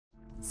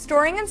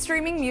Storing and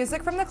streaming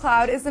music from the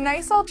cloud is a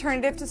nice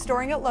alternative to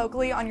storing it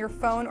locally on your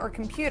phone or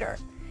computer.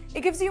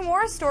 It gives you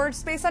more storage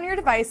space on your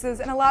devices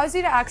and allows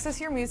you to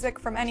access your music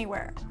from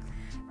anywhere.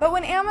 But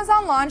when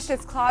Amazon launched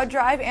its Cloud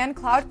Drive and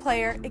Cloud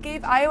Player, it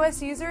gave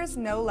iOS users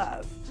no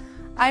love.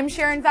 I'm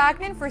Sharon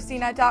Vaknin for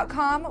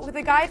CNET.com with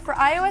a guide for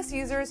iOS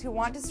users who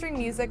want to stream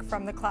music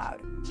from the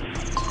cloud.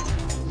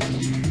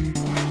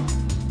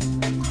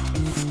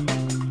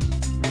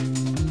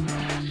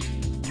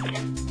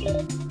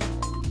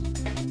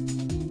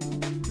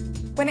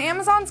 When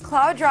Amazon's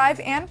Cloud Drive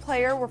and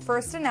Player were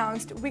first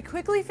announced, we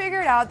quickly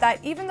figured out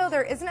that even though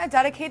there isn't a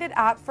dedicated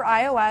app for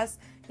iOS,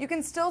 you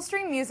can still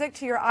stream music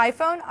to your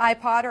iPhone,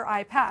 iPod, or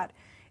iPad.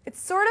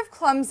 It's sort of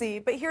clumsy,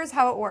 but here's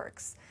how it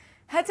works.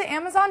 Head to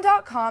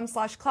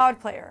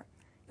amazon.com/cloudplayer.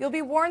 You'll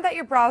be warned that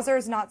your browser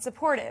is not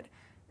supported,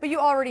 but you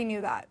already knew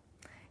that.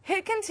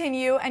 Hit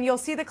continue and you'll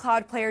see the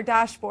Cloud Player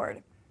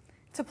dashboard.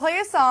 To play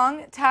a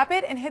song, tap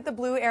it and hit the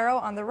blue arrow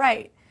on the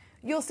right.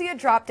 You'll see a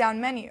drop-down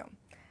menu.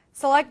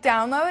 Select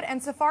download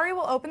and Safari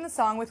will open the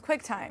song with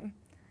QuickTime.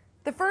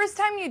 The first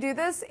time you do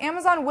this,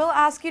 Amazon will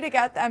ask you to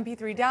get the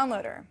MP3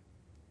 downloader.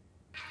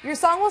 Your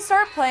song will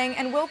start playing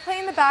and will play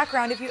in the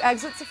background if you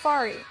exit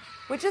Safari,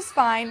 which is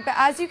fine, but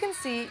as you can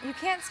see, you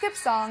can't skip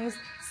songs,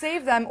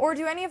 save them, or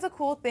do any of the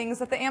cool things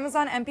that the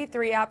Amazon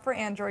MP3 app for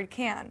Android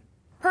can.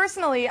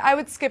 Personally, I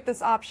would skip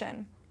this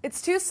option.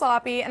 It's too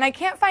sloppy and I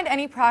can't find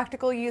any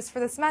practical use for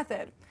this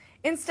method.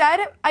 Instead,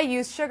 I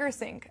use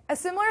Sugarsync, a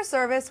similar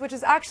service which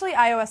is actually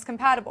iOS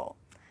compatible.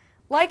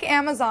 Like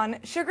Amazon,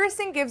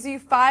 Sugarsync gives you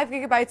 5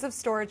 GB of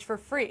storage for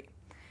free.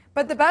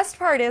 But the best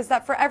part is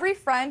that for every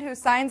friend who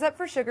signs up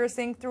for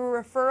Sugarsync through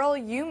a referral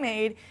you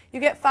made, you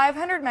get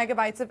 500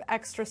 megabytes of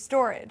extra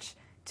storage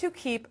to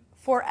keep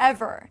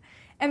forever.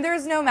 And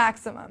there's no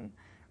maximum.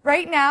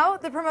 Right now,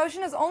 the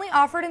promotion is only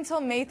offered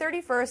until May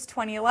 31st,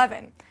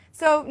 2011.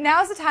 So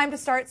now's the time to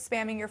start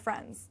spamming your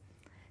friends.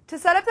 To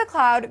set up the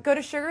cloud, go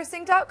to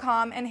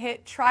Sugarsync.com and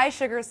hit Try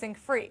Sugarsync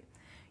Free.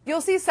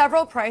 You'll see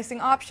several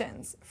pricing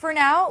options. For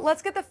now,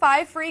 let's get the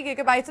 5 free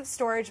gigabytes of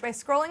storage by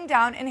scrolling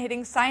down and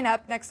hitting Sign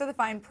Up next to the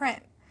fine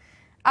print.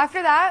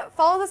 After that,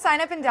 follow the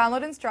sign up and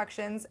download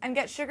instructions and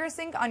get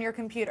Sugarsync on your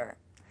computer.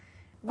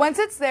 Once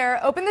it's there,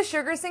 open the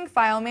Sugarsync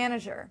File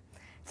Manager.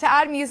 To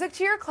add music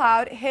to your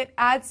cloud, hit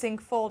Add Sync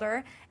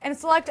Folder and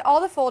select all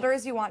the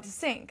folders you want to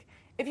sync.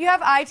 If you have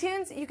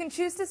iTunes, you can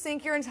choose to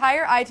sync your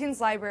entire iTunes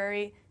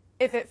library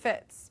if it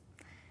fits.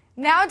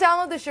 Now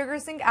download the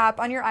Sugarsync app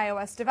on your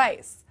iOS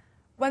device.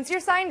 Once you're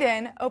signed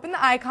in, open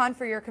the icon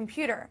for your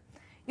computer.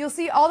 You'll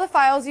see all the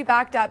files you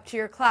backed up to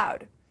your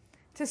cloud.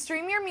 To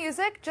stream your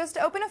music, just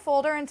open a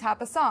folder and tap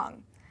a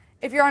song.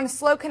 If you're on a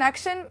slow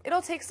connection,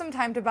 it'll take some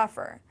time to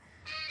buffer.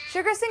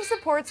 Sugarsync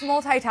supports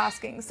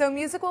multitasking, so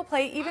music will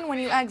play even when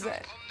you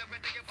exit.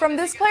 From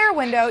this player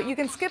window, you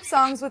can skip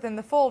songs within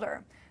the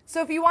folder.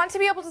 So if you want to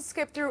be able to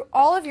skip through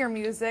all of your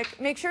music,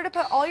 make sure to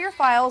put all your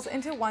files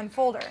into one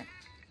folder.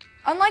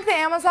 Unlike the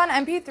Amazon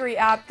MP3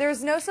 app,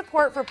 there's no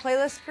support for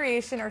playlist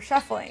creation or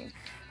shuffling,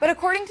 but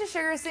according to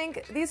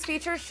Sugarsync, these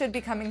features should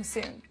be coming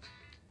soon.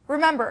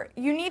 Remember,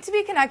 you need to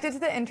be connected to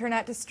the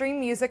internet to stream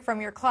music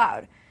from your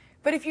cloud,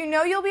 but if you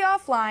know you'll be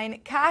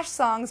offline, cache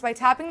songs by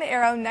tapping the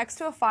arrow next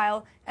to a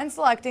file and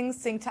selecting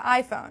Sync to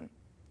iPhone.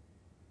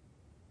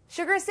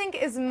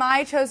 Sugarsync is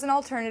my chosen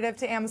alternative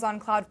to Amazon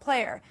Cloud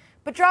Player,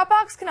 but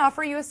Dropbox can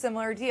offer you a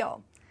similar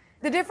deal.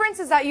 The difference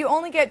is that you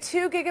only get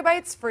 2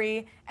 gigabytes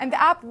free, and the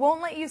app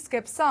won't let you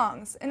skip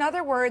songs. In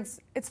other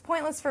words, it's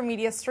pointless for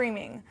media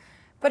streaming.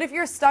 But if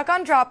you're stuck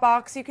on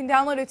Dropbox, you can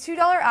download a $2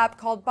 app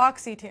called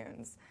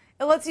BoxyTunes.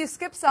 It lets you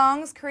skip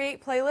songs,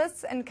 create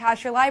playlists, and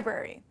cache your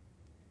library.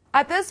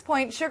 At this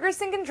point,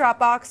 Sugarsync and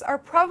Dropbox are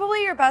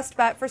probably your best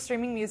bet for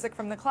streaming music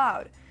from the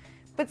cloud.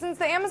 But since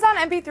the Amazon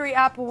MP3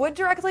 app would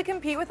directly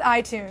compete with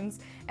iTunes,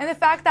 and the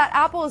fact that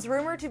Apple is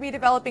rumored to be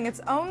developing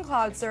its own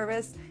cloud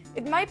service,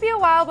 it might be a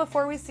while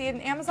before we see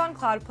an Amazon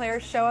Cloud Player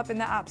show up in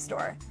the App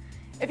Store.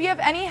 If you have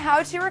any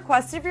how-to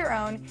requests of your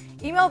own,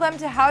 email them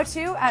to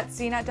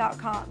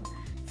howto@cnet.com.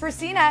 For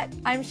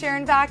CNET, I'm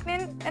Sharon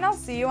Vaknin, and I'll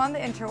see you on the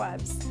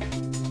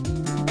interwebs.